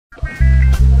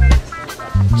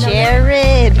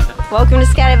Welcome to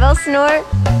Skydive Elsinore.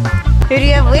 Who do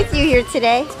you have with you here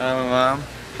today? Hi, my mom.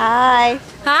 Hi.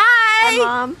 Hi. Hi,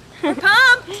 Mom. We're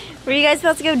pumped. What are you guys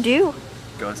about to go do?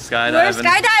 Go skydiving. We're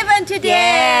skydiving today.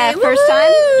 Yeah, first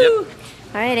time? Yep. All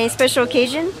right, any special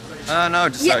occasion? No,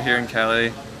 just out here in Cali.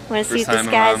 Want to see First what the time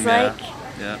sky's my mom, like?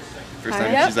 Yeah. First All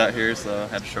time right. she's out here, so I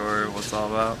had to show her what it's all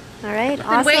about. All right, Been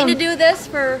awesome. waiting to do this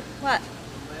for what?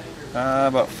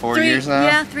 About 4 years now.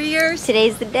 Yeah, 3 years.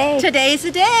 Today's the day. Today's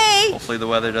the day. Hopefully the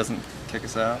weather doesn't kick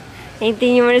us out.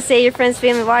 Anything you want to say to your friends,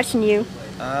 family watching you?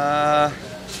 Watch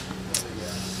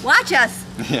us.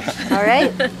 Yeah. All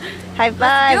right. High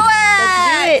five. Do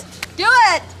it. Let's Do it. do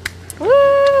it.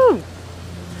 Woo!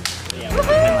 Yeah, we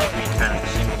can like make kind of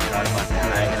shimmy your arm like that,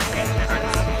 right?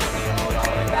 Hold all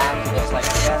the way back, just like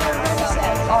together, ready,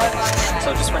 set.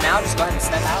 So just for now, just go ahead and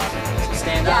step out. So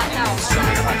stand up and just show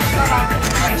me your heart.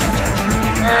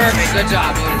 Perfect, good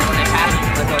job, dude. And then when they pass you,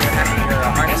 let go of your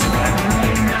harness and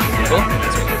whatever. Cool?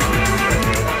 That's really good.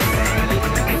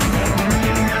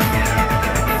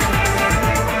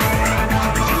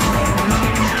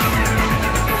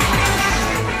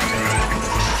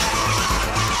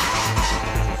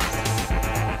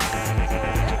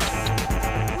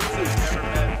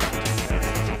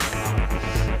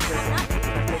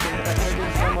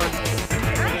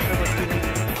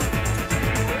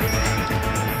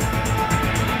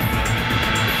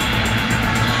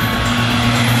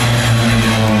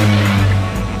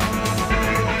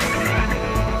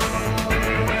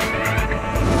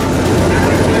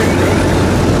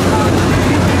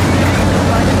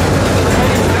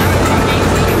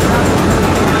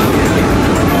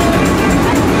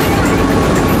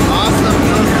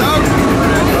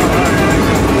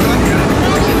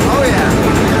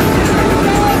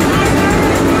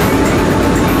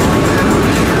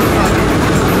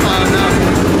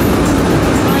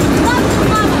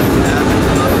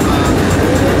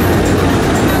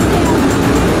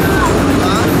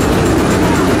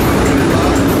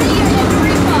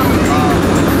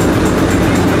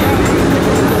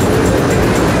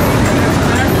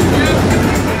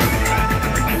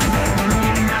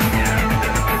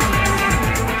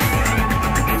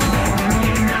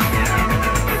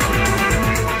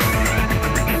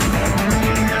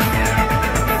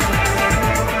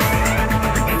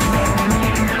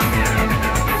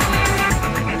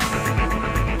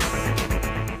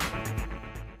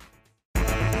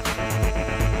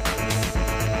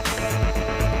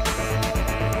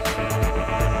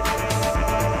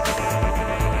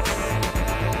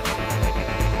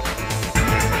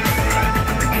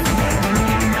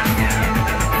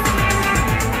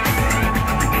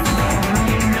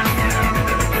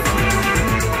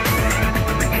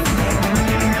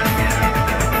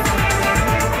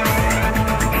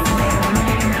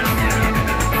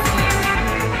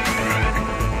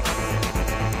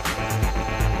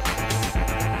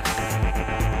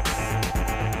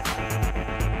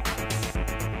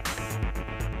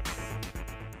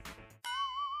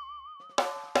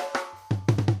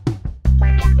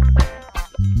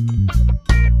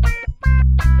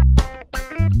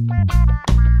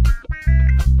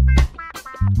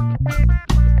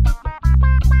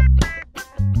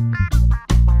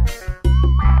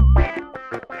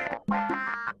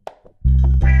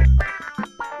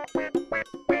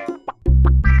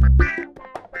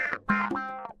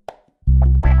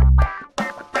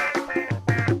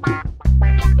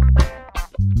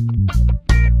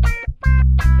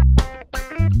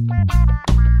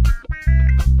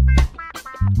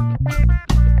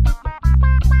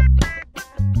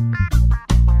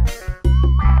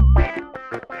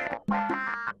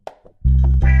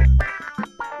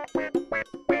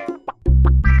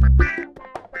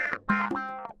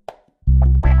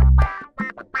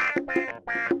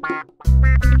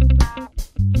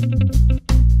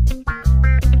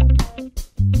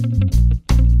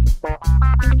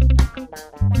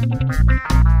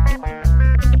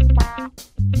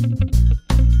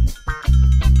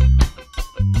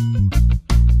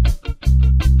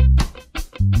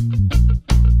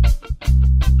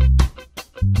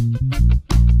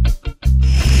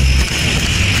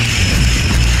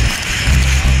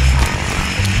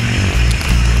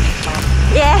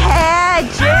 Yeah,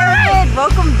 Jarod,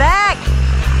 welcome back.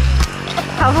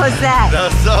 How was that? That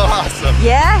was so awesome.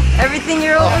 Yeah? Everything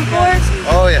you're hoping for?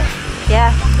 Oh yeah.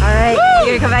 Yeah, all right.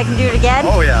 You gonna come back and do it again?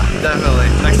 Oh yeah, definitely.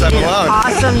 Next time alone.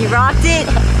 Awesome, you rocked it.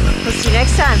 We'll see you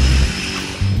next time.